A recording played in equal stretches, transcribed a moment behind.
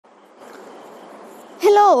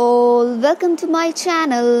Hello all, welcome to my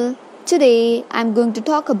channel. Today I'm going to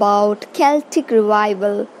talk about Celtic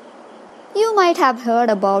Revival. You might have heard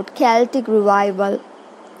about Celtic Revival.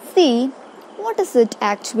 See, what is it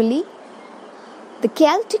actually? The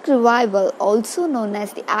Celtic Revival, also known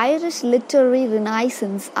as the Irish Literary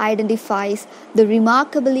Renaissance, identifies the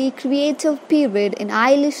remarkably creative period in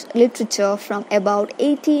Irish literature from about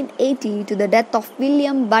 1880 to the death of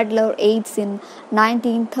William Butler Yeats in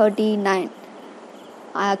 1939.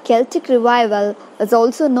 Celtic Revival is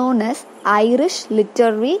also known as Irish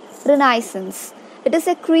Literary Renaissance. It is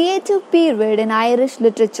a creative period in Irish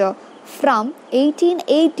literature from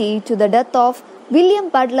 1880 to the death of William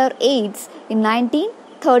Butler Yeats in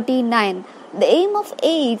 1939. The aim of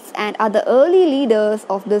Yeats and other early leaders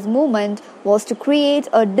of this movement was to create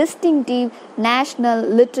a distinctive national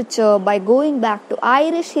literature by going back to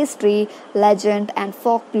Irish history, legend, and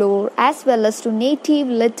folklore, as well as to native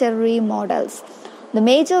literary models. The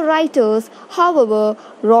major writers, however,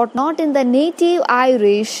 wrote not in the native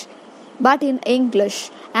Irish but in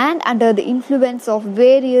English and under the influence of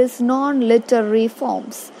various non-literary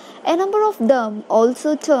forms. A number of them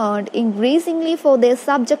also turned increasingly for their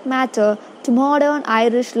subject matter to modern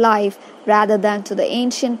Irish life rather than to the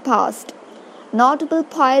ancient past. Notable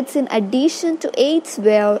poets in addition to Yeats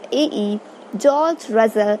were A.E. George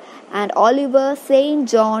Russell and Oliver St.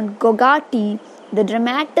 John Gogarty. The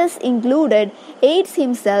dramatists included Yeats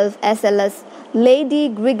himself as well as Lady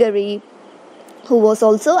Gregory, who was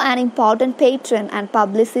also an important patron and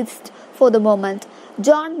publicist for the moment,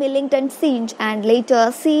 John Millington Synge and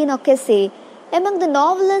later C. O'Casey. Among the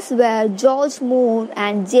novelists were George Moore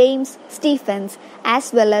and James Stephens,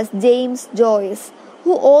 as well as James Joyce,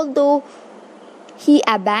 who, although he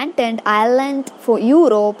abandoned Ireland for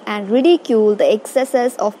Europe and ridiculed the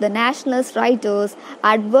excesses of the nationalist writers,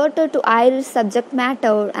 adverted to Irish subject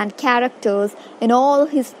matter and characters in all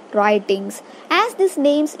his writings. As these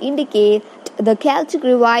names indicate, the Celtic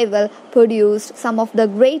Revival produced some of the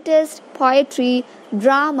greatest poetry,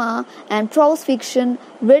 drama, and prose fiction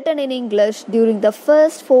written in English during the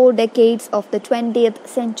first 4 decades of the 20th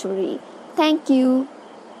century. Thank you.